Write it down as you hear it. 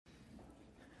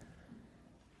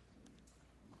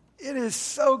It is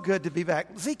so good to be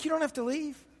back. Zeke, you don't have to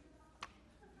leave.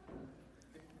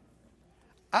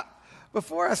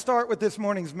 Before I start with this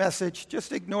morning's message,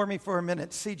 just ignore me for a minute.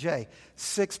 CJ,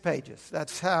 6 pages.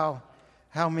 That's how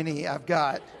many I've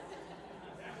got.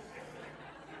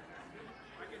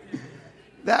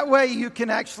 That way you can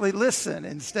actually listen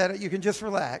instead of, you can just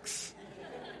relax.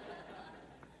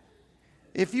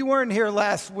 If you weren't here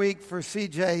last week for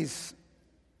CJ's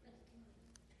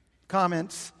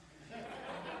comments,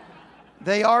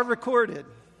 they are recorded.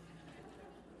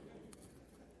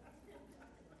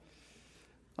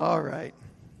 All right.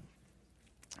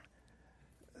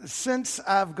 Since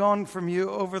I've gone from you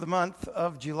over the month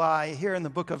of July, here in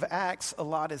the book of Acts, a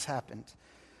lot has happened.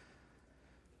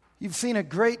 You've seen a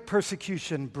great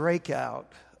persecution break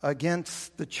out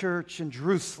against the church in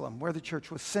Jerusalem, where the church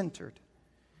was centered.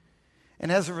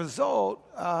 And as a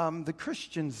result, the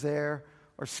Christians there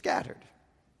are scattered.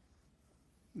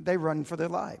 They run for their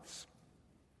lives.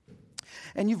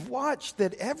 And you've watched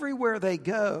that everywhere they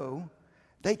go,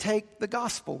 they take the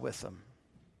gospel with them.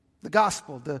 The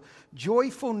gospel, the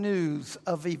joyful news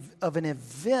of an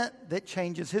event that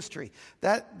changes history.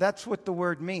 That's what the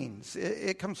word means.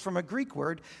 It comes from a Greek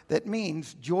word that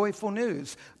means joyful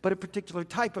news, but a particular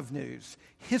type of news,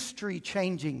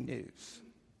 history-changing news.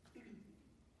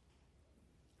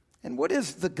 And what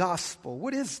is the gospel?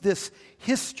 What is this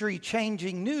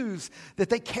history-changing news that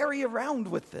they carry around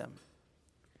with them?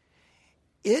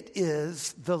 It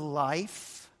is the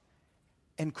life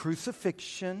and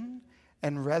crucifixion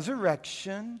and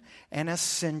resurrection and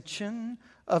ascension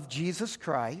of Jesus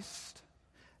Christ.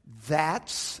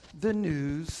 That's the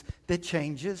news that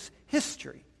changes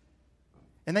history.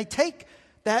 And they take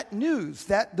that news,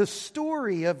 that the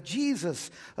story of Jesus,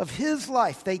 of his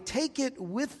life, they take it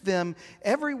with them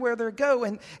everywhere they go.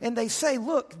 And they say,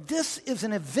 look, this is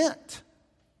an event.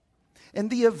 And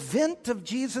the event of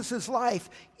Jesus' life,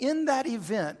 in that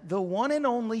event, the one and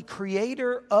only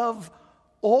creator of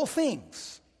all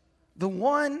things, the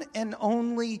one and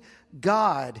only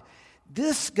God,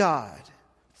 this God,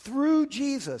 through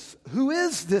Jesus, who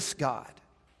is this God,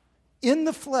 in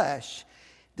the flesh,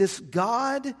 this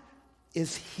God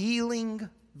is healing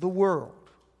the world.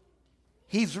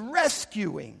 He's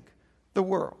rescuing the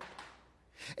world.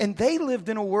 And they lived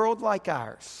in a world like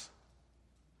ours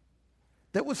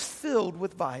that was filled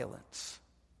with violence.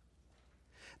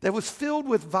 That was filled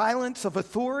with violence of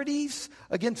authorities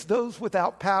against those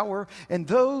without power and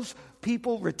those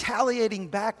people retaliating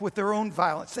back with their own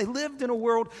violence. They lived in a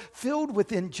world filled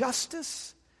with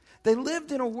injustice. They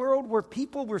lived in a world where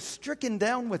people were stricken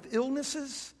down with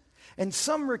illnesses, and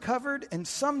some recovered and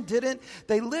some didn't.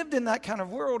 They lived in that kind of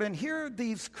world. And here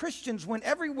these Christians went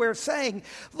everywhere saying,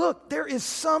 look, there is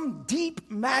some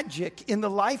deep magic in the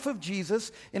life of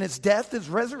Jesus, in his death, his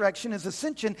resurrection, his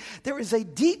ascension. There is a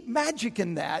deep magic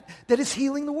in that is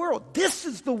healing the world. This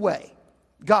is the way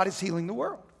God is healing the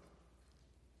world.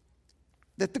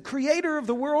 That the creator of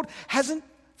the world hasn't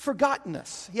forgotten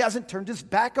us. He hasn't turned his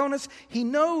back on us. He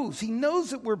knows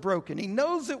that we're broken. He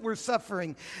knows that we're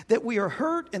suffering, that we are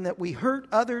hurt and that we hurt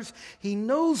others. He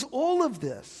knows all of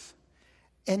this.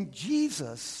 And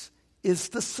Jesus is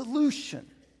the solution.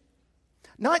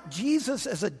 Not Jesus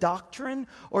as a doctrine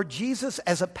or Jesus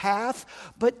as a path,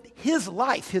 but his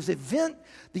life, his event,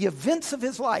 the events of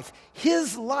his life.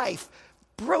 His life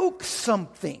broke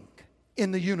something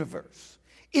in the universe.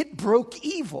 It broke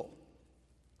evil.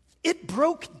 It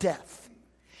broke death.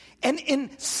 And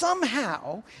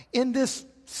somehow, in this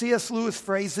C.S. Lewis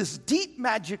phrase, this deep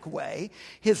magic way,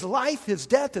 his life, his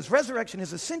death, his resurrection,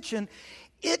 his ascension,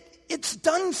 it's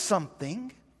done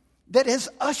something that has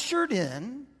ushered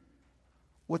in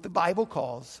what the Bible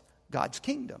calls God's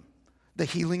kingdom, the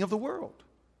healing of the world,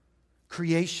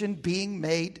 creation being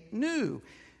made new.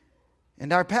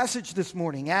 And our passage this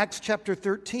morning, Acts chapter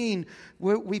 13,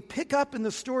 we pick up in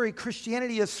the story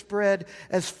Christianity has spread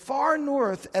as far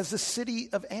north as the city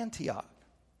of Antioch,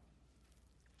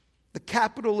 the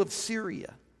capital of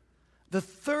Syria, the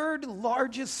third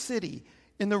largest city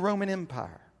in the Roman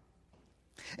Empire.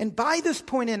 And by this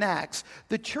point in Acts,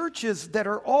 the churches that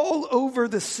are all over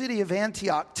the city of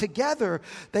Antioch, together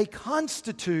they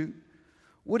constitute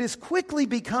what is quickly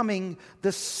becoming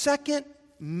the second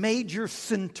major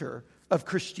center of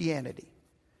Christianity.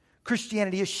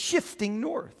 Christianity is shifting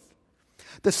north.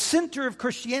 The center of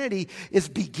Christianity is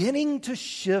beginning to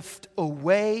shift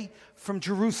away from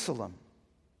Jerusalem.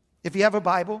 If you have a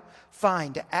Bible,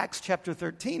 find Acts chapter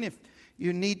 13. If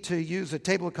you need to use a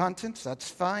table of contents, that's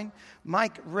fine.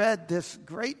 Mike read this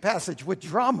great passage with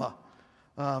drama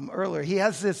earlier. He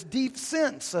has this deep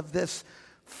sense of this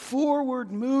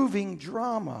forward-moving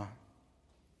drama.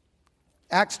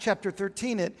 Acts chapter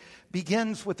 13, it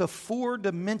begins with a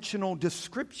four-dimensional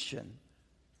description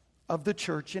of the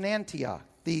church in Antioch.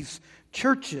 These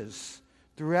churches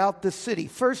throughout the city.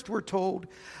 First, we're told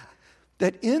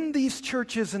that in these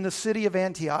churches in the city of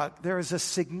Antioch, there is a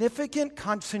significant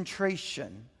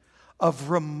concentration of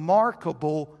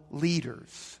remarkable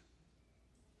leaders.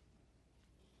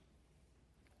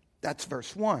 That's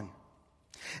verse 1.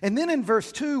 And then in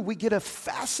verse 2, we get a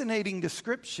fascinating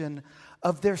description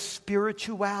of their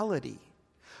spirituality,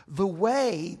 the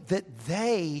way that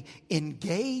they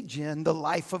engage in the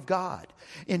life of God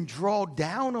and draw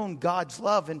down on God's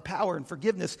love and power and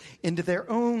forgiveness into their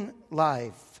own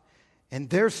life. And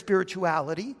their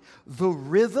spirituality, the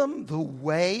rhythm, the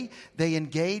way they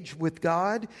engage with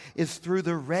God is through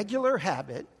the regular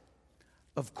habit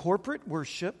of corporate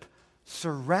worship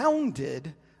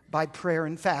surrounded by prayer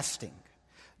and fasting.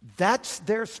 That's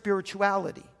their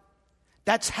spirituality.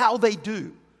 That's how they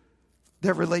do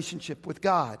their relationship with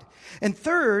God. And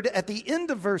third, at the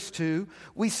end of verse 2,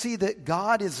 we see that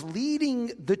God is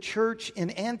leading the church in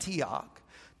Antioch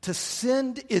to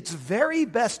send its very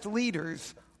best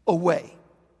leaders away.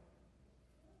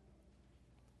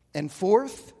 And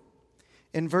fourth,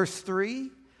 in verse 3,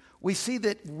 we see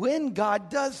that when God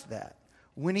does that,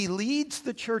 when he leads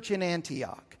the church in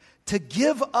Antioch to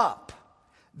give up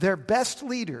their best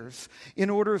leaders in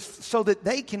order so that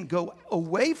they can go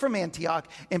away from Antioch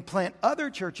and plant other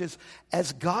churches,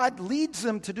 as God leads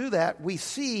them to do that, we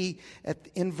see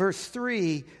in verse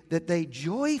 3 that they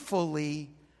joyfully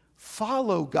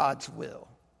follow God's will.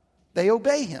 They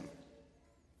obey him.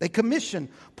 They commission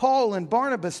Paul and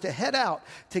Barnabas to head out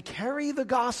to carry the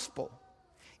gospel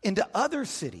into other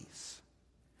cities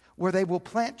where they will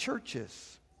plant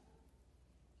churches.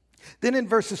 Then in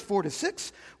verses 4 to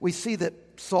 6, we see that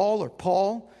Saul, or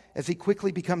Paul, as he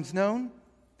quickly becomes known,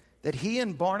 that he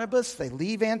and Barnabas, they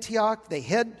leave Antioch, they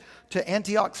head to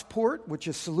Antioch's port, which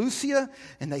is Seleucia,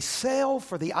 and they sail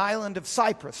for the island of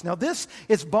Cyprus. Now this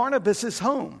is Barnabas'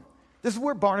 home. This is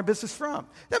where Barnabas is from.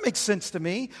 That makes sense to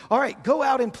me. All right, go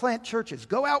out and plant churches.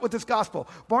 Go out with this gospel.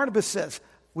 Barnabas says,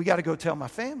 we got to go tell my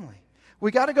family.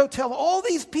 We got to go tell all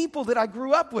these people that I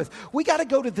grew up with. We got to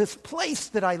go to this place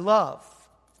that I love.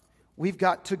 We've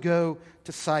got to go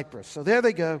to Cyprus. So there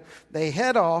they go. They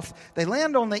head off. They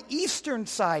land on the eastern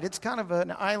side. It's kind of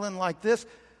an island like this.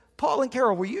 Paul and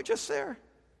Carol, were you just there?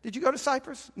 Did you go to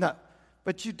Cyprus? No.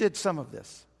 But you did some of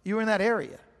this. You were in that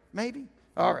area, maybe?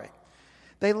 All right.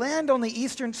 They land on the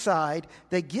eastern side,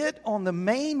 they get on the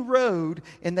main road,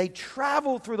 and they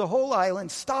travel through the whole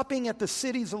island, stopping at the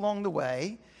cities along the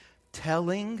way,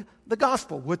 telling the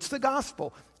gospel. What's the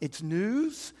gospel? It's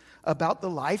news about the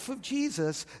life of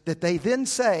Jesus that they then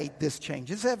say, this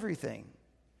changes everything.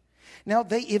 Now,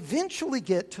 they eventually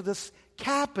get to this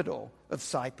capital of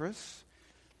Cyprus,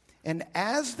 and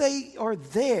as they are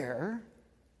there,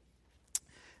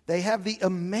 they have the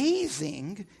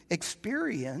amazing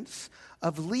experience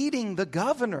of leading the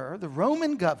governor, the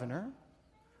Roman governor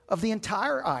of the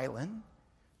entire island,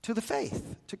 to the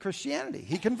faith, to Christianity.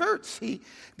 He converts. He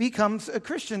becomes a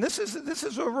Christian. This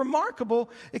is a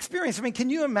remarkable experience. I mean, can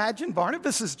you imagine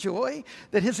Barnabas' joy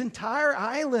that his entire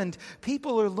island,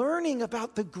 people are learning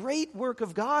about the great work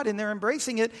of God and they're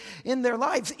embracing it in their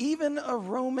lives, even a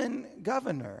Roman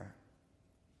governor.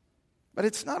 But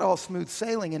it's not all smooth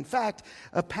sailing. In fact,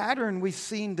 a pattern we've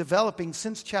seen developing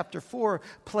since chapter 4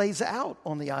 plays out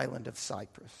on the island of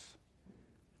Cyprus.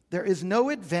 There is no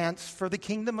advance for the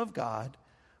kingdom of God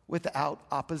without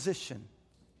opposition.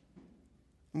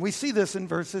 And we see this in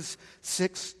verses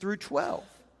 6 through 12.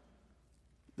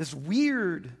 This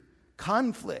weird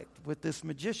conflict with this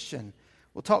magician.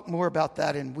 We'll talk more about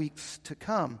that in weeks to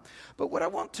come. But what I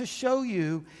want to show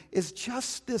you is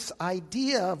just this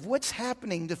idea of what's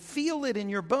happening, to feel it in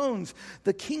your bones.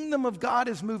 The kingdom of God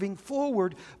is moving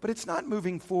forward, but it's not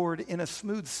moving forward in a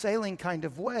smooth sailing kind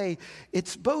of way.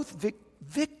 It's both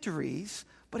victories,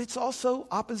 but it's also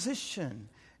opposition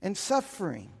and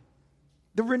suffering.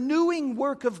 The renewing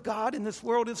work of God in this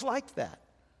world is like that.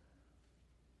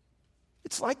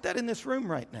 It's like that in this room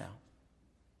right now.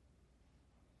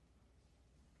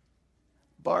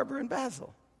 Barbara and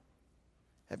Basil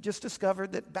have just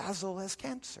discovered that Basil has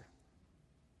cancer.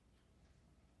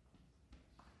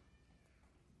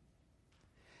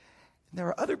 And there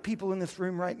are other people in this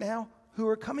room right now who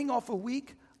are coming off a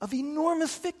week of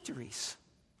enormous victories.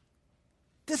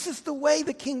 This is the way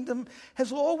the kingdom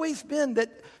has always been,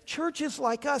 that churches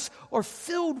like us are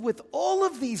filled with all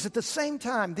of these at the same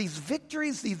time, these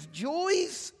victories, these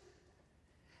joys,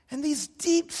 and these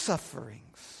deep sufferings.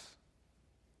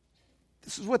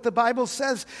 This is what the Bible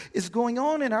says is going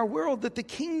on in our world, that the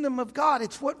kingdom of God,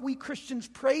 it's what we Christians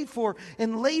pray for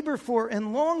and labor for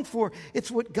and long for. It's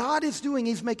what God is doing.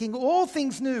 He's making all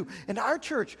things new. And our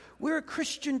church, we're a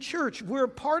Christian church. We're a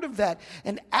part of that.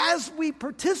 And as we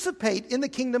participate in the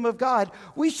kingdom of God,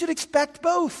 we should expect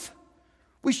both.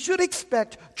 We should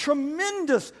expect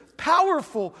tremendous,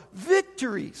 powerful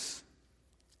victories.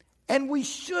 And we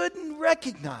should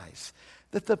recognize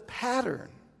that the pattern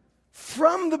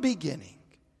from the beginning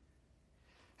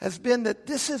has been that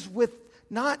this is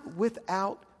not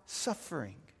without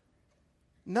suffering,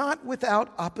 not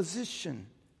without opposition.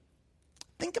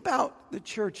 Think about the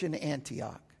church in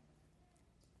Antioch.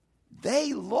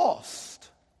 They lost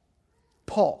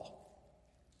Paul.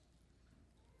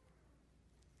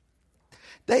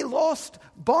 They lost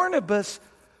Barnabas,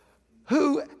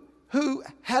 who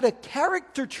had a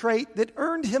character trait that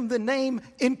earned him the name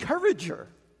encourager.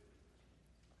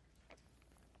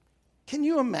 Can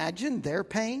you imagine their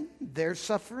pain, their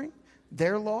suffering,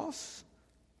 their loss?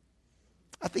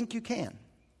 I think you can.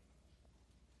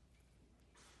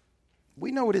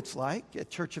 We know what it's like at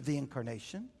Church of the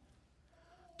Incarnation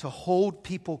to hold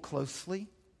people closely,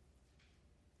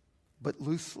 but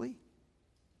loosely,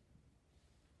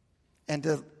 and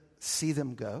to see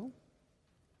them go.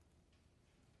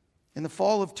 In the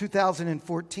fall of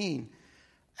 2014,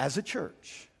 as a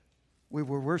church, we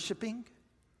were worshiping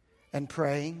and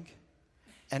praying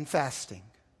and fasting.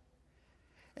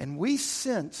 And we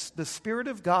sensed the Spirit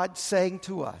of God saying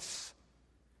to us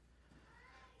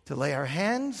to lay our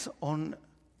hands on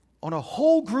a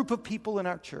whole group of people in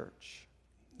our church,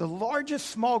 the largest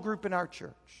small group in our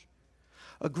church,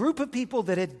 a group of people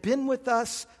that had been with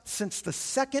us since the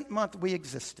second month we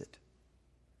existed,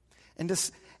 and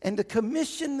to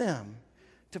commission them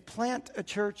to plant a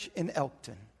church in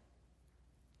Elkton.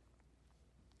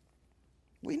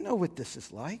 We know what this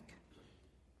is like.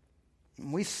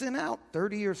 And we sent out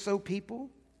 30 or so people,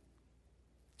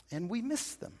 and we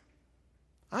missed them.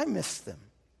 I missed them.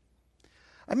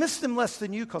 I miss them less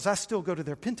than you because I still go to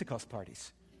their Pentecost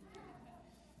parties.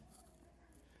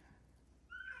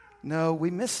 No, we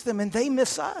miss them and they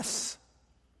miss us.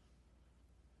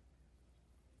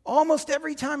 Almost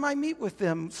every time I meet with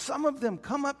them, some of them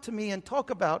come up to me and talk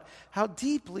about how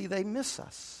deeply they miss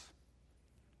us.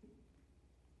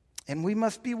 And we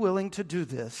must be willing to do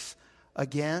this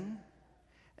again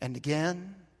and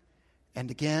again and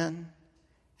again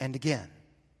and again.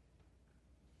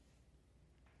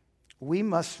 We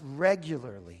must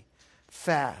regularly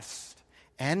fast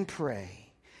and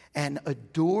pray and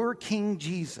adore King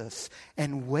Jesus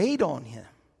and wait on him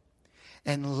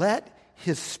and let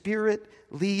his Spirit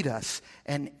lead us.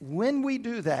 And when we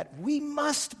do that, we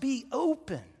must be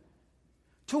open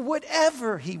to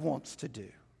whatever he wants to do.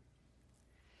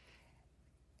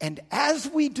 And as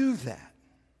we do that,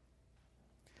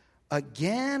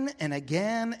 again and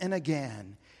again and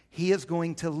again, he is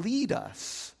going to lead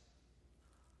us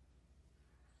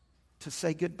to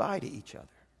say goodbye to each other.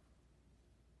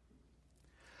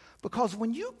 Because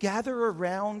when you gather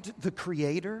around the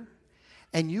Creator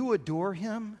and you adore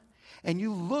him and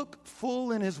you look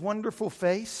full in his wonderful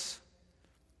face,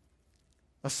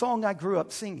 a song I grew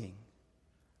up singing,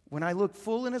 when I look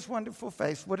full in his wonderful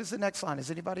face, what is the next line?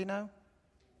 Does anybody know?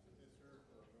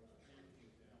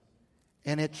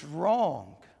 And it's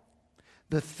wrong.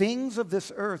 The things of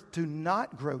this earth do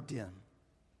not grow dim.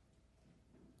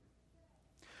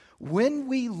 When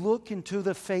we look into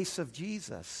the face of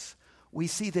Jesus, we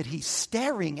see that he's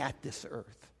staring at this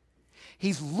earth.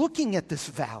 He's looking at this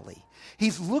valley.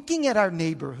 He's looking at our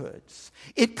neighborhoods.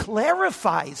 It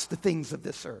clarifies the things of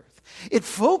this earth. It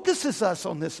focuses us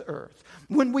on this earth.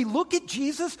 When we look at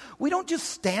Jesus, we don't just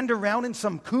stand around in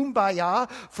some kumbaya,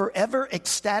 forever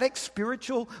ecstatic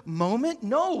spiritual moment.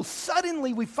 No,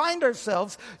 suddenly we find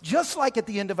ourselves, just like at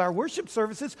the end of our worship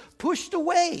services, pushed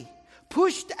away,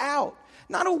 pushed out.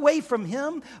 Not away from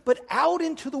him, but out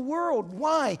into the world.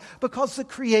 Why? Because the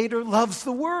Creator loves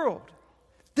the world.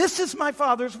 This is my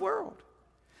Father's world.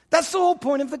 That's the whole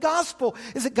point of the gospel,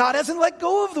 is that God hasn't let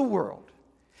go of the world.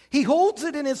 He holds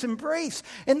it in his embrace,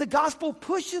 and the gospel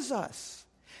pushes us.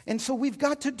 And so we've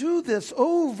got to do this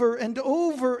over and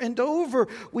over and over.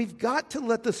 We've got to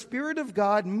let the Spirit of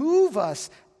God move us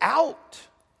out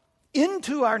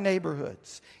into our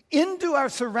neighborhoods, into our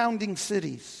surrounding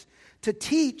cities, to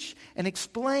teach and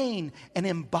explain and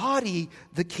embody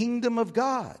the kingdom of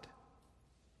God.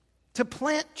 To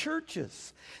plant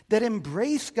churches that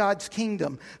embrace God's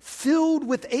kingdom, filled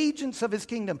with agents of his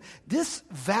kingdom. This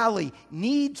valley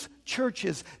needs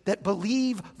churches that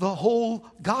believe the whole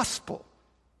gospel,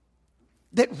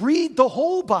 that read the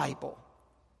whole Bible,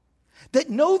 that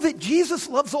know that Jesus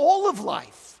loves all of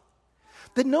life,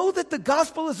 that know that the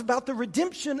gospel is about the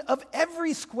redemption of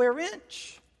every square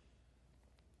inch.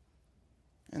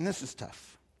 And this is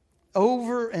tough.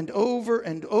 Over and over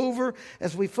and over,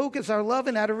 as we focus our love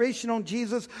and adoration on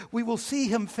Jesus, we will see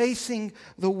him facing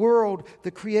the world.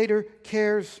 The Creator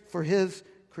cares for his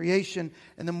creation.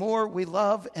 And the more we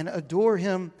love and adore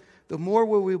him, the more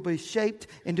we will be shaped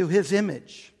into his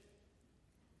image.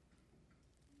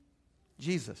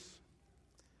 Jesus,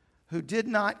 who did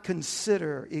not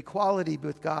consider equality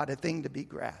with God a thing to be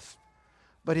grasped,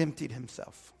 but emptied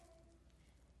himself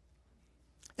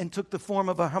and took the form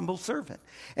of a humble servant.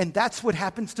 And that's what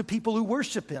happens to people who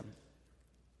worship him.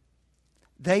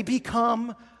 They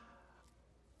become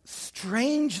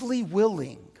strangely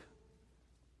willing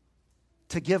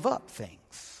to give up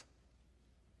things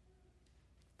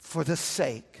for the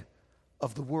sake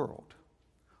of the world,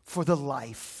 for the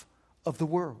life of the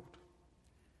world.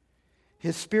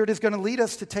 His Spirit is going to lead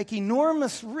us to take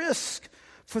enormous risk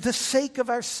for the sake of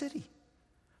our city,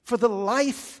 for the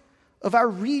life of our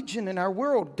region and our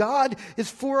world. God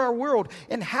is for our world.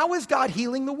 And how is God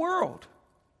healing the world?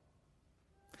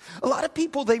 A lot of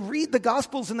people, they read the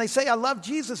Gospels and they say, I love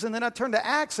Jesus, and then I turn to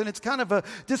Acts, and it's kind of a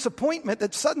disappointment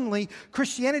that suddenly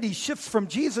Christianity shifts from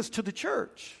Jesus to the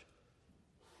church.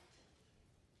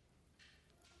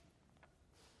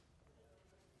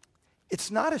 It's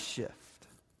not a shift.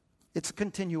 It's a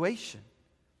continuation.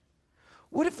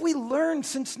 What if we learned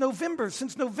since November?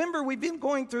 Since November, we've been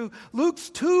going through Luke's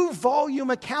 2-volume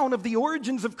account of the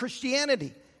origins of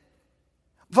Christianity.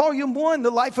 Volume 1, the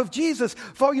life of Jesus.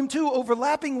 Volume 2,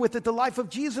 overlapping with it, the life of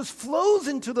Jesus flows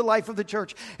into the life of the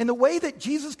church. And the way that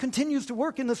Jesus continues to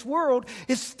work in this world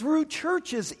is through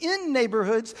churches in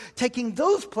neighborhoods, taking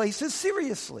those places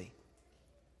seriously.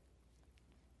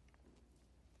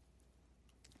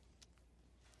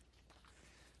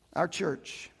 Our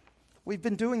church, we've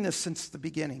been doing this since the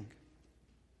beginning.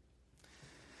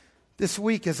 This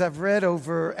week, as I've read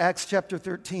over Acts chapter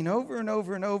 13 over and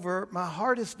over and over, my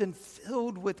heart has been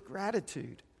filled with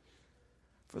gratitude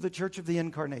for the Church of the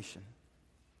Incarnation.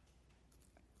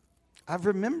 I've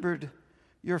remembered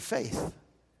your faith,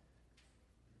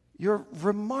 your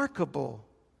remarkable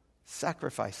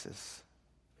sacrifices,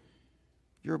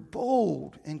 your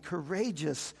bold and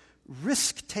courageous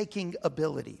risk-taking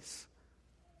abilities.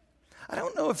 I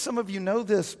don't know if some of you know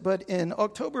this, but in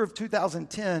October of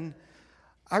 2010,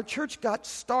 our church got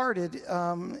started,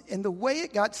 and the way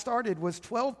it got started was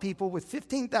 12 people with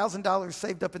 $15,000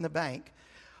 saved up in the bank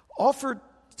offered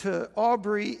to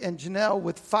Aubrey and Janelle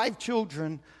with 5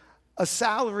 children a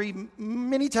salary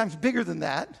many times bigger than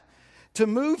that to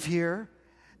move here,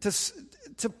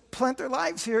 to plant their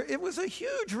lives here. It was a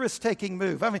huge risk-taking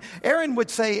move. I mean, Aaron would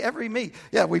say every meet,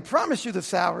 yeah, we promise you the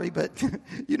salary, but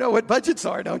you know what budgets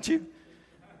are, don't you?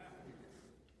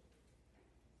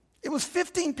 It was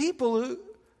 15 people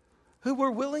who were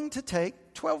willing to take,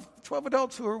 12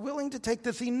 adults who were willing to take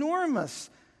this enormous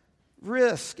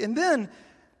risk. And then,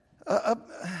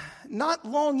 not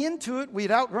long into it,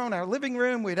 we'd outgrown our living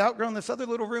room, we'd outgrown this other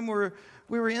little room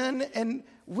we were in, and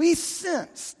we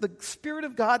sensed the Spirit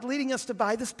of God leading us to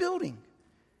buy this building.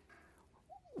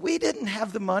 We didn't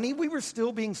have the money. We were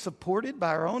still being supported by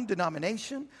our own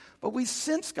denomination, but we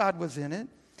sensed God was in it.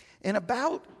 And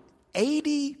about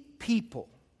 80 people,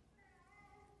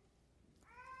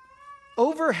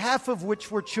 over half of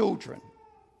which were children.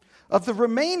 Of the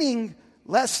remaining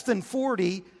less than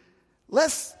 40,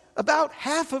 about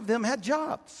half of them had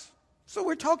jobs. So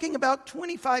we're talking about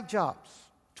 25 jobs,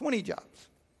 20 jobs.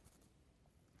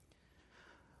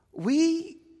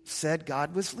 We said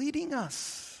God was leading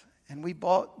us, and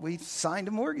we signed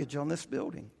a mortgage on this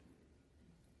building.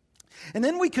 And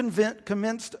then we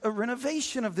commenced a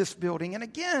renovation of this building. And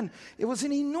again, it was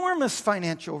an enormous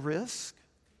financial risk.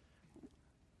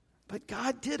 But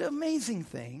God did amazing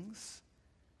things.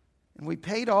 And we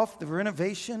paid off the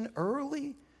renovation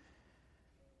early.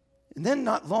 And then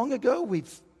not long ago, we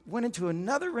went into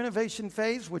another renovation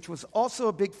phase, which was also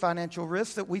a big financial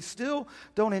risk that we still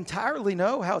don't entirely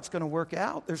know how it's going to work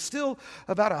out. There's still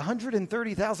about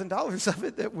 $130,000 of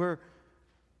it that we're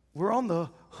on the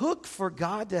hook for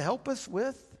God to help us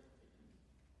with.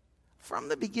 From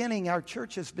the beginning, our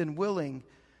church has been willing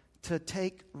to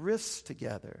take risks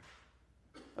together,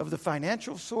 of the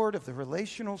financial sort, of the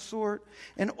relational sort.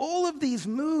 And all of these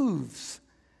moves,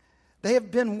 they have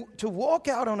been to walk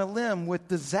out on a limb with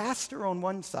disaster on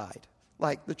one side,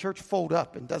 like the church fold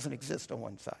up and doesn't exist on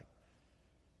one side.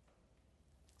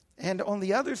 And on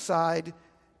the other side,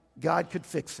 God could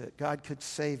fix it. God could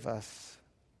save us.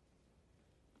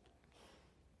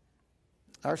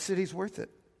 Our city's worth it.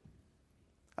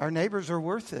 Our neighbors are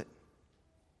worth it.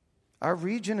 Our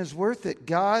region is worth it.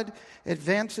 God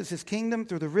advances his kingdom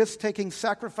through the risk-taking,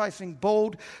 sacrificing,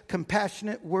 bold,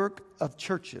 compassionate work of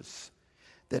churches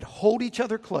that hold each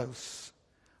other close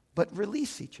but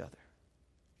release each other.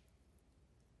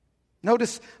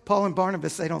 Notice Paul and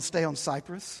Barnabas, they don't stay on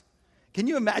Cyprus. Can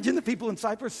you imagine the people in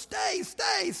Cyprus? Stay,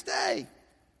 stay, stay.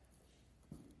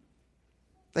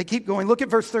 They keep going. Look at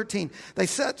verse 13. They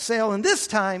set sail, and this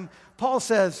time, Paul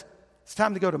says, it's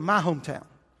time to go to my hometown.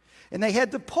 And they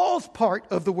head to Paul's part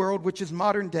of the world, which is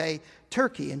modern-day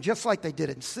Turkey. And just like they did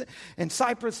in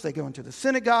Cyprus, they go into the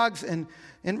synagogues. And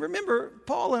remember,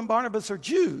 Paul and Barnabas are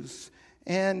Jews.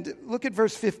 And look at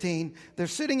verse 15. They're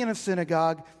sitting in a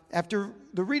synagogue. After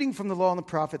the reading from the law and the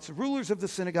prophets, the rulers of the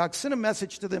synagogue sent a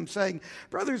message to them saying,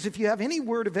 brothers, if you have any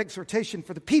word of exhortation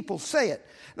for the people, say it.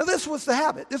 Now, this was the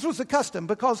habit. This was the custom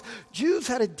because Jews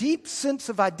had a deep sense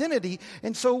of identity.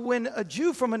 And so when a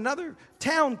Jew from another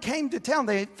town came to town,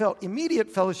 they felt immediate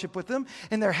fellowship with them.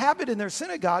 And their habit in their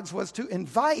synagogues was to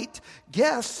invite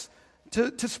guests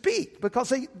to speak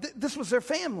because this was their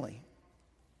family.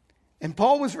 And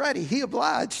Paul was ready. He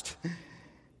obliged.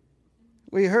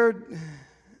 We heard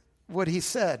what he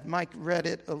said. Mike read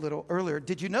it a little earlier.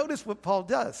 Did you notice what Paul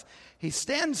does? He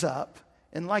stands up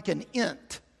and like an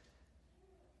int,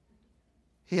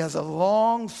 he has a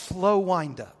long, slow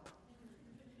wind-up.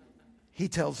 He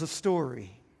tells a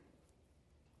story.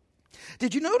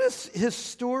 Did you notice his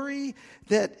story,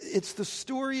 that it's the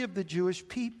story of the Jewish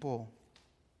people?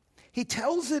 He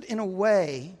tells it in a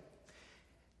way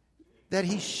that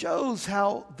he shows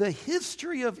how the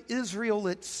history of Israel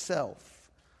itself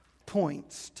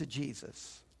points to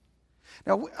Jesus.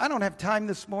 Now, I don't have time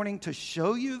this morning to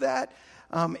show you that.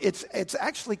 It's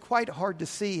actually quite hard to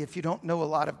see if you don't know a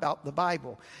lot about the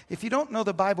Bible. If you don't know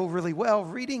the Bible really well,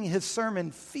 reading his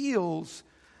sermon feels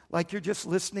like you're just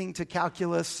listening to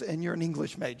calculus and you're an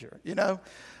English major, you know?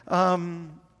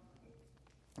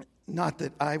 Not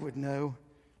that I would know.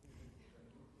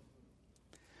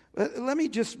 But let me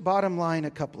just bottom line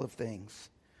a couple of things.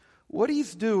 What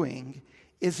he's doing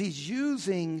is he's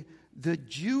using the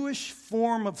Jewish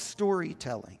form of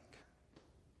storytelling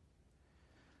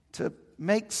to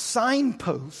make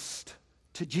signposts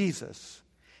to Jesus,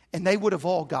 and they would have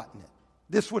all gotten it.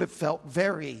 This would have felt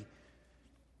very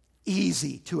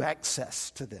easy to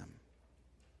access to them.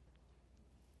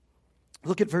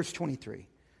 Look at verse 23.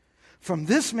 From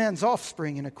this man's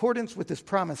offspring, in accordance with his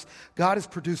promise, God has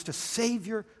produced a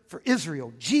Savior for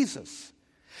Israel, Jesus.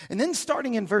 And then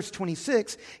starting in verse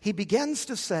 26, he begins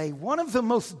to say one of the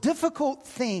most difficult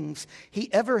things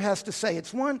he ever has to say.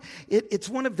 It's one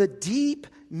of the deep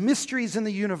mysteries in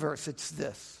the universe. It's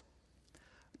this: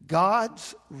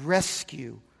 God's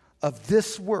rescue of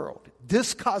this world,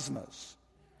 this cosmos,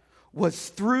 was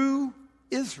through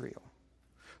Israel,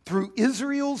 through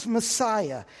Israel's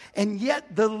Messiah. And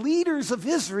yet the leaders of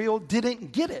Israel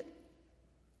didn't get it.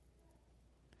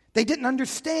 They didn't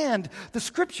understand the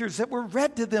scriptures that were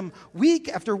read to them week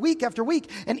after week after week.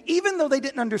 And even though they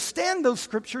didn't understand those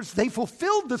scriptures, they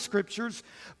fulfilled the scriptures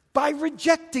by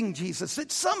rejecting Jesus. That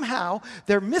somehow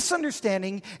their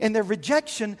misunderstanding and their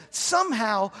rejection,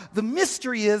 somehow the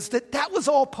mystery is that was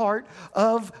all part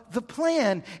of the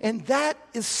plan. And that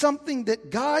is something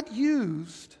that God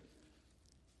used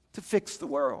to fix the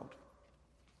world.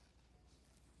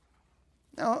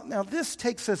 Now this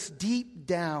takes us deep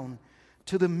down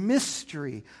to the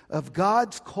mystery of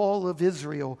God's call of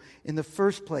Israel in the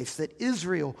first place. That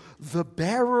Israel, the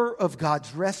bearer of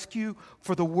God's rescue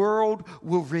for the world,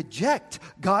 will reject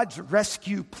God's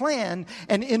rescue plan.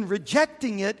 And in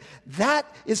rejecting it,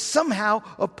 that is somehow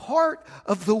a part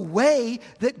of the way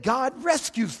that God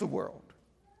rescues the world.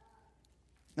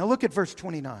 Now look at verse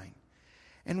 29.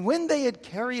 And when they had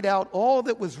carried out all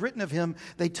that was written of him,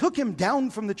 they took him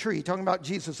down from the tree. Talking about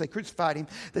Jesus, they crucified him.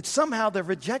 That somehow the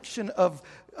rejection of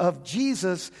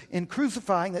Jesus in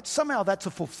crucifying, that somehow that's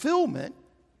a fulfillment.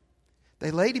 They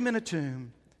laid him in a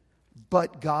tomb,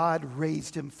 but God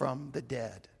raised him from the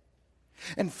dead.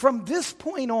 And from this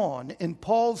point on in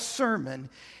Paul's sermon,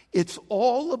 it's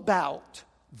all about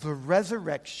the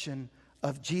resurrection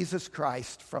of Jesus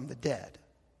Christ from the dead.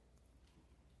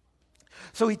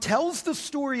 So he tells the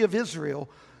story of Israel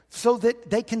so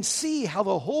that they can see how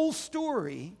the whole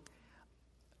story,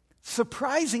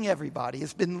 surprising everybody,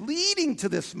 has been leading to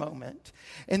this moment.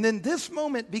 And then this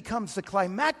moment becomes the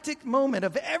climactic moment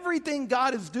of everything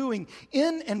God is doing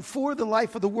in and for the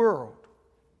life of the world.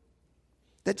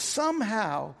 That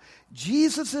somehow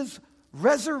Jesus'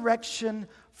 resurrection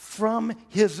from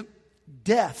his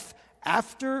death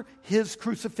after his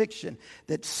crucifixion,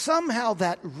 that somehow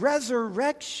that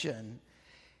resurrection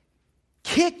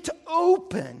kicked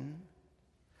open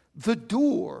the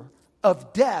door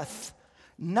of death,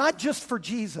 not just for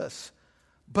Jesus,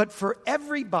 but for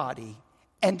everybody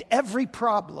and every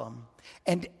problem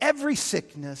and every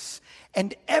sickness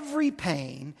and every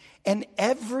pain and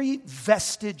every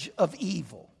vestige of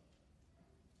evil.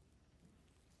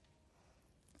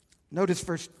 Notice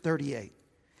verse 38.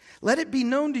 Let it be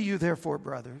known to you, therefore,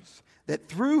 brothers, that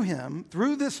through him,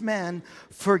 through this man,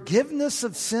 forgiveness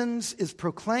of sins is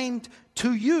proclaimed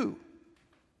to you.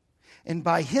 And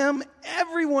by him,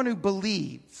 everyone who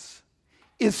believes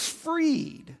is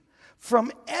freed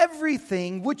from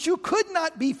everything which you could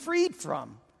not be freed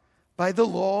from by the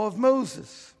law of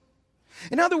Moses.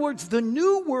 In other words, the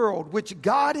new world which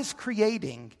God is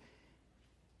creating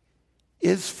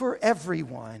is for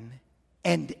everyone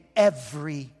and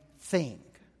everything.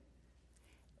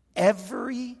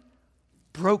 Every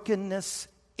brokenness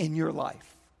in your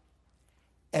life,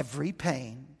 every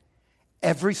pain,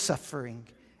 every suffering,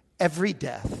 every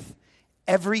death,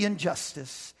 every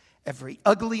injustice, every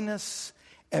ugliness,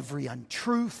 every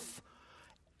untruth,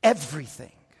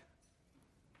 everything.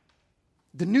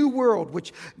 The new world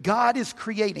which God is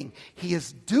creating, he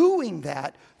is doing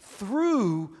that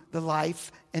through the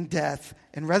life and death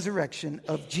and resurrection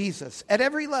of Jesus at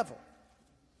every level.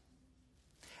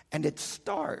 And it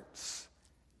starts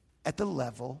at the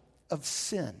level of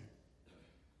sin.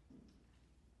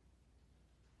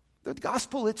 The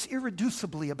gospel, it's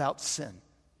irreducibly about sin.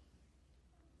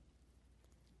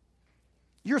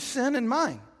 Your sin and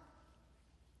mine.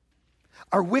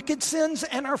 Our wicked sins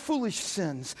and our foolish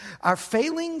sins. Our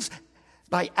failings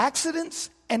by accidents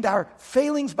and our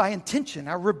failings by intention,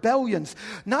 our rebellions.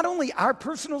 Not only our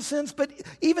personal sins, but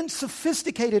even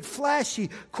sophisticated, flashy,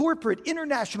 corporate,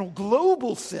 international,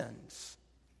 global sins.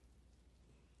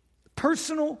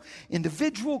 Personal,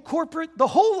 individual, corporate, the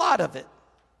whole lot of it.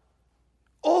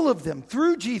 All of them,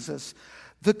 through Jesus,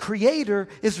 the Creator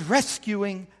is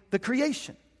rescuing the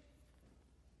creation.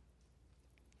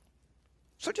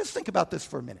 So just think about this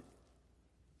for a minute.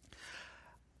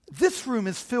 This room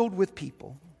is filled with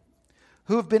people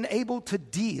who have been able to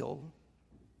deal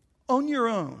on your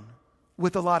own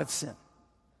with a lot of sin.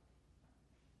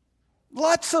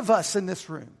 Lots of us in this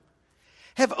room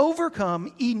have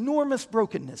overcome enormous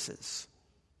brokennesses,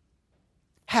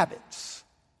 habits,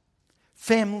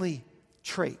 family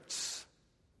traits.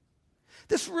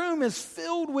 This room is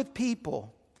filled with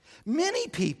people, many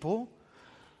people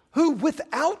who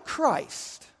without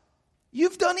Christ,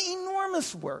 you've done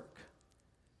enormous work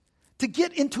to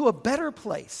get into a better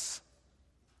place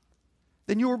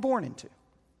than you were born into.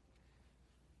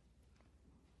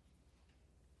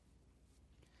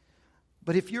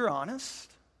 But if you're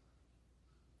honest,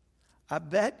 I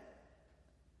bet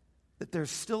that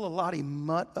there's still a lot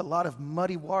of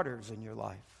muddy waters in your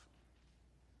life.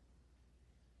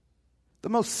 The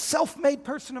most self-made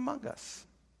person among us.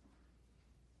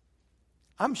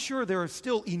 I'm sure there are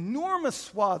still enormous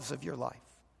swaths of your life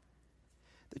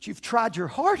that you've tried your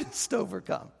hardest to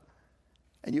overcome,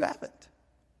 and you haven't.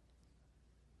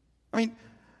 I mean,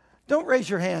 don't raise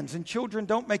your hands, and children,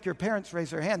 don't make your parents raise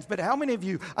their hands, but how many of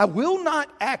you, I will not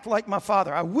act like my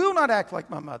father, I will not act like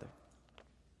my mother?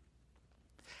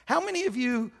 How many of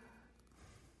you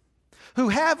who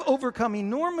have overcome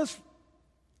enormous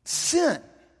sin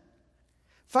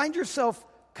find yourself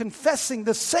confessing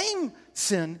the same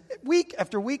sin week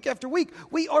after week after week?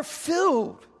 We are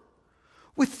filled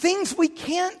with things we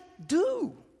can't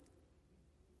do.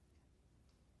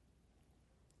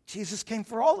 Jesus came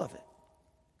for all of it.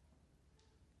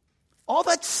 All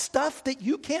that stuff that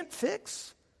you can't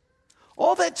fix,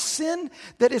 all that sin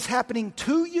that is happening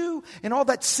to you, and all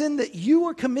that sin that you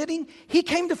are committing, he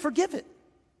came to forgive it.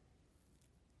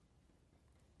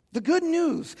 The good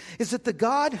news is that the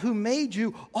God who made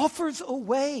you offers a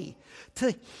way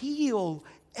to heal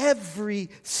every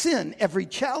sin, every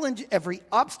challenge, every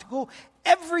obstacle.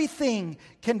 Everything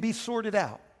can be sorted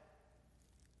out.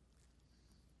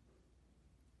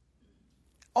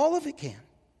 All of it can.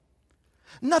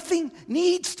 Nothing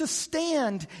needs to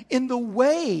stand in the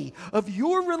way of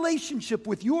your relationship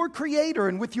with your Creator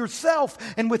and with yourself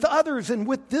and with others and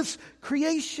with this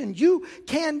creation. You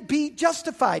can be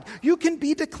justified. You can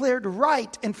be declared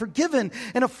right and forgiven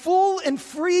and a full and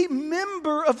free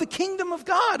member of the kingdom of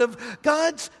God, of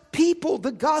God's people,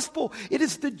 the gospel. It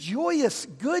is the joyous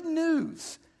good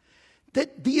news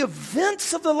that the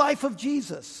events of the life of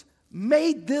Jesus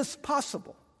made this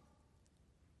possible.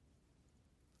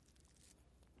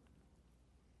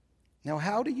 Now,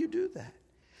 how do you do that?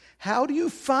 How do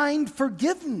you find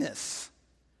forgiveness?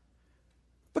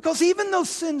 Because even those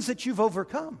sins that you've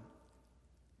overcome,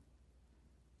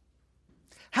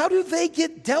 how do they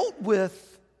get dealt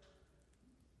with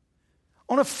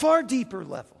on a far deeper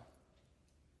level?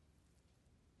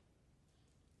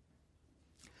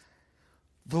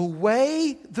 the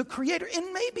way the Creator,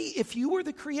 and maybe if you were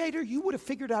the Creator, you would have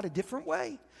figured out a different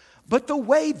way. But the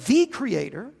way the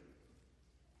Creator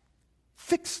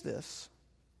fixed this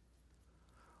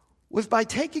was by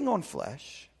taking on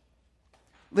flesh,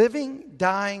 living,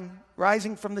 dying,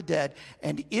 rising from the dead.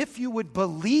 And if you would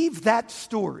believe that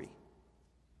story,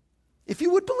 if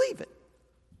you would believe it,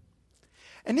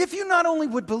 and if you not only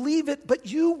would believe it, but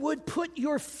you would put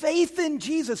your faith in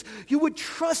Jesus, you would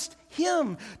trust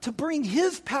Him to bring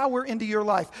His power into your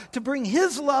life, to bring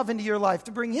His love into your life,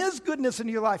 to bring His goodness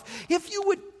into your life. If you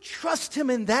would trust Him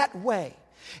in that way,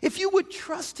 if you would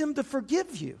trust Him to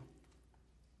forgive you,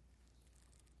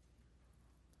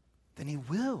 then He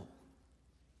will.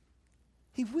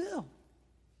 He will.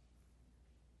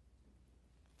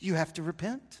 You have to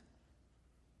repent.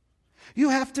 You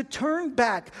have to turn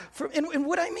back from, and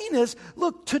what I mean is,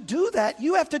 look, to do that,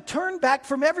 you have to turn back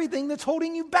from everything that's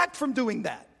holding you back from doing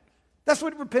that. That's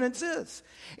what repentance is.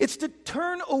 It's to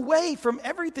turn away from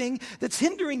everything that's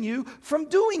hindering you from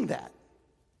doing that.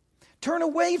 Turn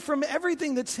away from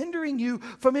everything that's hindering you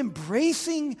from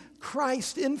embracing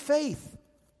Christ in faith.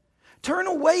 Turn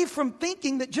away from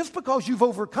thinking that just because you've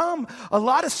overcome a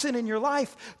lot of sin in your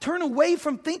life, turn away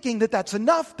from thinking that that's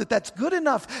enough, that that's good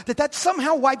enough, that that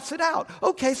somehow wipes it out.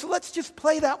 Okay, so let's just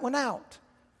play that one out.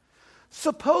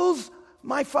 Suppose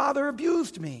my father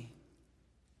abused me.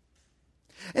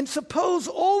 And suppose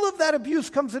all of that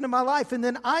abuse comes into my life and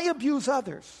then I abuse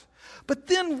others. But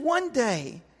then one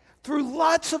day, through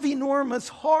lots of enormous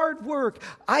hard work,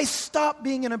 I stop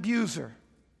being an abuser.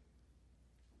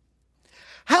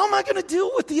 How am I going to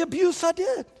deal with the abuse I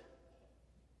did?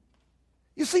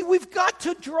 You see, we've got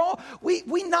to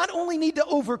we not only need to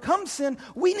overcome sin,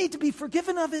 we need to be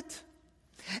forgiven of it.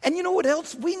 And you know what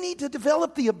else? We need to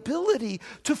develop the ability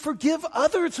to forgive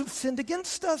others who've sinned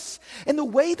against us. And the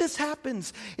way this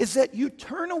happens is that you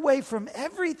turn away from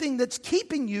everything that's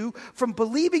keeping you from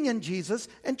believing in Jesus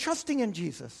and trusting in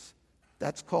Jesus.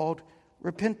 That's called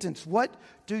repentance. What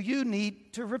do you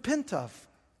need to repent of?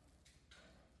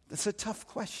 That's a tough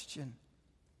question.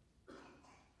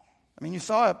 I mean, you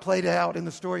saw it played out in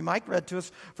the story Mike read to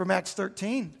us from Acts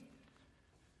 13.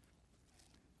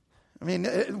 I mean,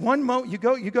 one moment you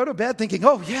go to bed thinking,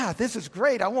 oh yeah, this is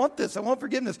great. I want this. I want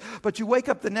forgiveness. But you wake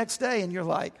up the next day and you're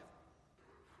like,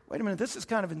 wait a minute, this is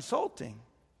kind of insulting.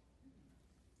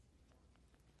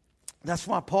 That's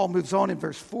why Paul moves on in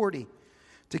verse 40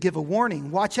 to give a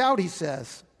warning. Watch out, he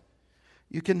says.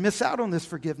 You can miss out on this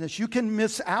forgiveness. You can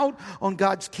miss out on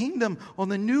God's kingdom, on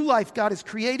the new life God is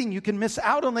creating. You can miss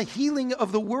out on the healing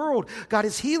of the world. God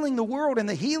is healing the world, and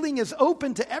the healing is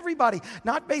open to everybody,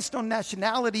 not based on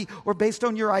nationality or based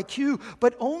on your IQ,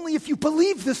 but only if you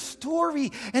believe this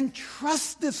story and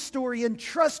trust this story and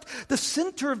trust the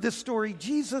center of this story,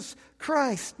 Jesus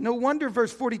Christ. No wonder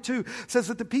verse 42 says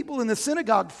that the people in the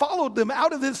synagogue followed them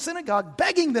out of the synagogue,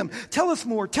 begging them, tell us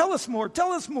more, tell us more,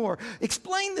 tell us more.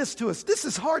 Explain this to us. This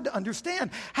is hard to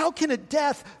understand. How can a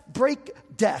death break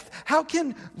death? How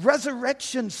can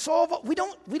resurrection solve? We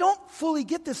don't fully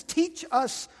get this. Teach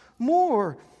us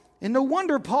more. And no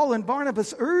wonder Paul and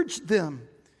Barnabas urged them,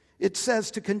 it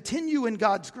says, to continue in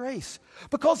God's grace,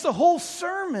 because the whole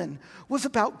sermon was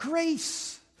about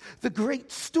grace. The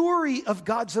great story of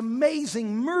God's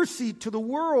amazing mercy to the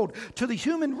world, to the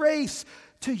human race,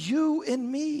 to you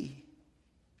and me.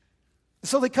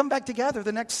 So they come back together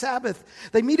the next Sabbath.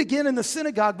 They meet again in the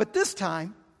synagogue, but this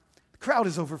time the crowd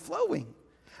is overflowing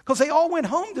because they all went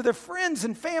home to their friends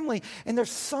and family. And there's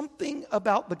something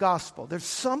about the gospel. There's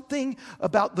something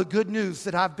about the good news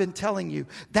that I've been telling you,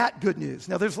 that good news.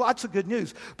 Now, there's lots of good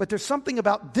news, but there's something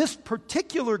about this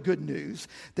particular good news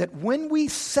that when we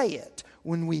say it,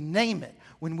 when we name it,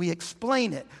 when we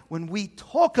explain it, when we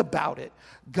talk about it,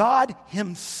 God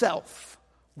Himself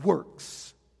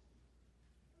works.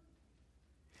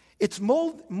 It's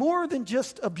more than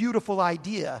just a beautiful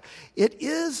idea. It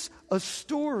is a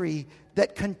story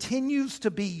that continues to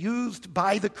be used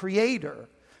by the Creator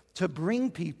to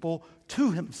bring people to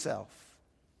Himself.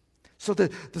 So the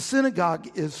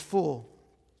synagogue is full.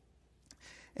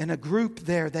 And a group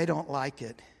there, they don't like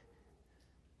it.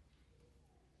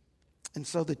 And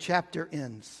so the chapter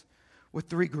ends with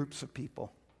three groups of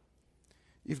people.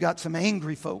 You've got some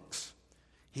angry folks.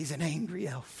 He's an angry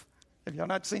elf. Have y'all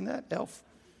not seen that, Elf?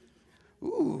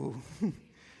 Ooh.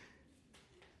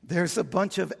 There's a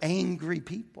bunch of angry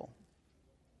people.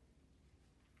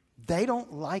 They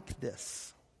don't like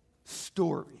this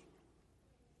story.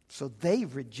 So they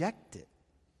reject it.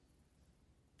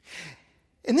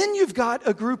 And then you've got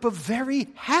a group of very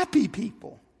happy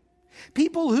people.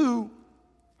 People who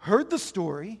heard the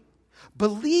story,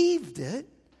 believed it,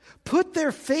 put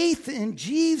their faith in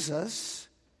Jesus,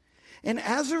 And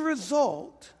as a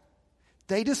result,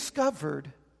 they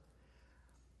discovered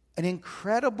an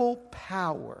incredible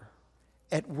power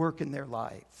at work in their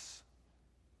lives.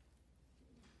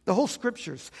 The whole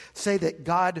scriptures say that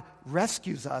God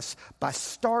rescues us by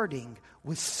starting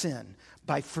with sin,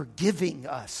 by forgiving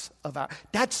us of our...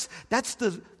 That's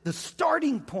the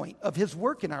starting point of his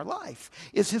work in our life,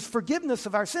 is his forgiveness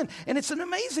of our sin. And it's an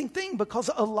amazing thing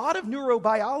because a lot of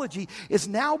neurobiology is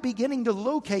now beginning to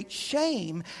locate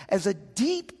shame as a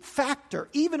deep factor,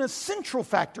 even a central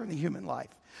factor in the human life.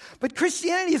 But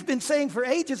Christianity has been saying for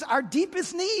ages, our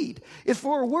deepest need is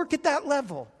for a work at that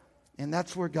level. And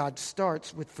that's where God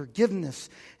starts, with forgiveness.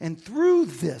 And through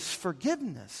this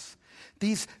forgiveness,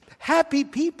 these happy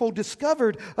people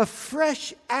discovered a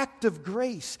fresh act of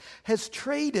grace has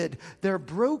traded their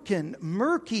broken,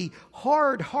 murky,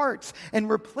 hard hearts and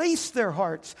replaced their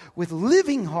hearts with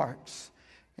living hearts.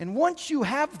 And once you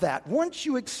have that, once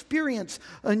you experience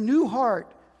a new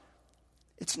heart,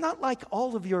 it's not like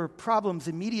all of your problems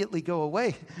immediately go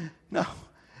away. No.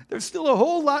 There's still a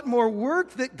whole lot more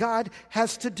work that God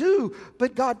has to do.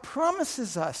 But God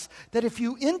promises us that if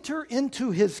you enter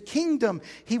into his kingdom,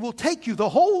 he will take you, the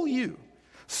whole you,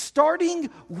 starting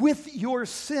with your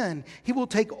sin. He will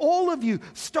take all of you,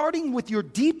 starting with your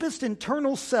deepest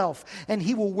internal self, and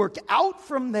he will work out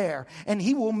from there, and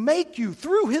he will make you,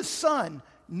 through his Son,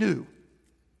 new.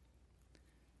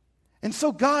 And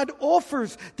so God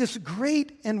offers this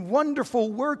great and wonderful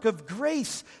work of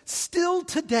grace still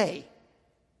today.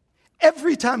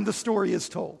 Every time the story is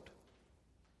told.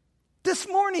 This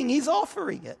morning, he's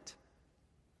offering it.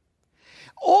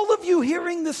 All of you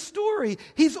hearing this story,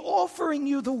 he's offering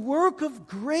you the work of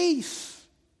grace.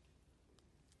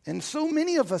 And so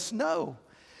many of us know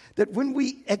that when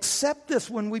we accept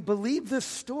this, when we believe this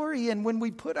story, and when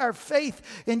we put our faith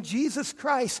in Jesus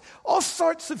Christ, all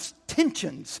sorts of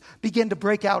tensions begin to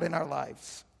break out in our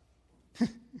lives.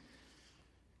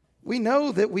 We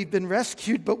know that we've been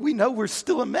rescued, but we know we're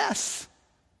still a mess.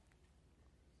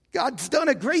 God's done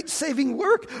a great saving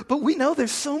work, but we know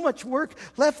there's so much work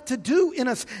left to do in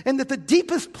us, and that the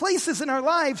deepest places in our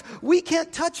lives we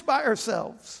can't touch by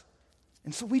ourselves.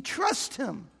 And so we trust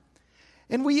him,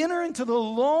 and we enter into the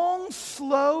long,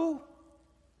 slow,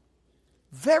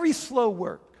 very slow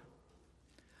work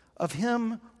of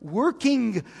him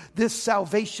working this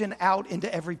salvation out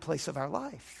into every place of our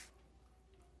life.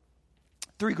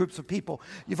 3 groups of people.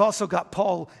 You've also got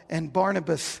Paul and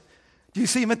Barnabas. Do you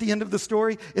see them at the end of the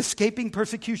story? Escaping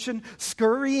persecution,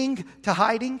 scurrying to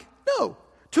hiding? No,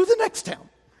 to the next town,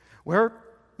 where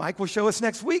Mike will show us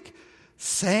next week.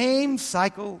 Same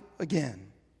cycle again.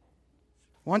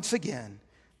 Once again,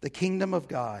 the kingdom of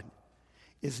God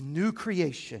is new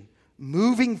creation,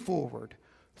 moving forward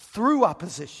through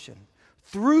opposition,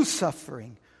 through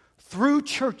suffering, through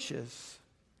churches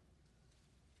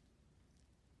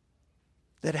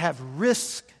that have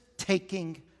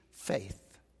risk-taking faith.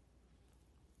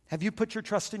 Have you put your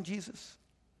trust in Jesus?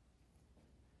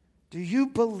 Do you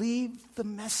believe the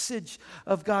message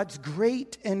of God's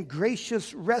great and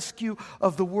gracious rescue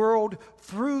of the world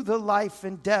through the life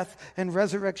and death and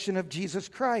resurrection of Jesus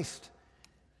Christ?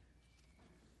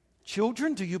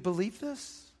 Children, do you believe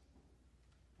this?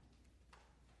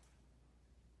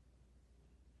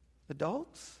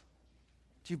 Adults,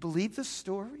 do you believe this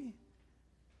story?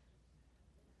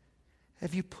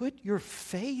 Have you put your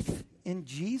faith in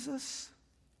Jesus?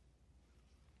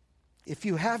 If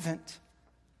you haven't,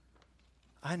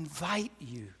 I invite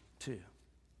you to.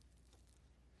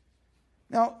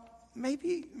 Now,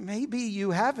 maybe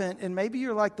you haven't, and maybe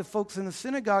you're like the folks in the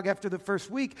synagogue after the first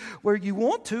week where you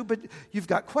want to, but you've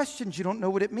got questions, you don't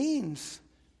know what it means.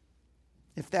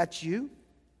 If that's you,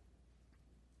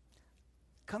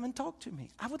 come and talk to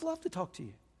me. I would love to talk to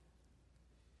you.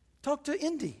 Talk to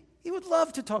Indy. He would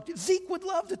love to talk to you. Zeke would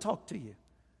love to talk to you.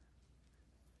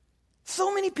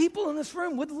 So many people in this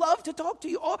room would love to talk to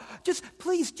you.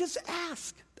 Please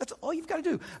ask. That's all you've got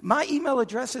to do. My email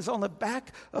address is on the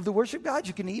back of the worship guide.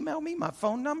 You can email me my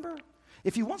phone number.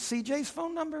 If you want CJ's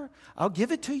phone number, I'll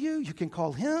give it to you. You can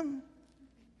call him.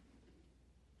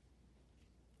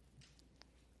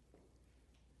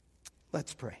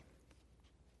 Let's pray.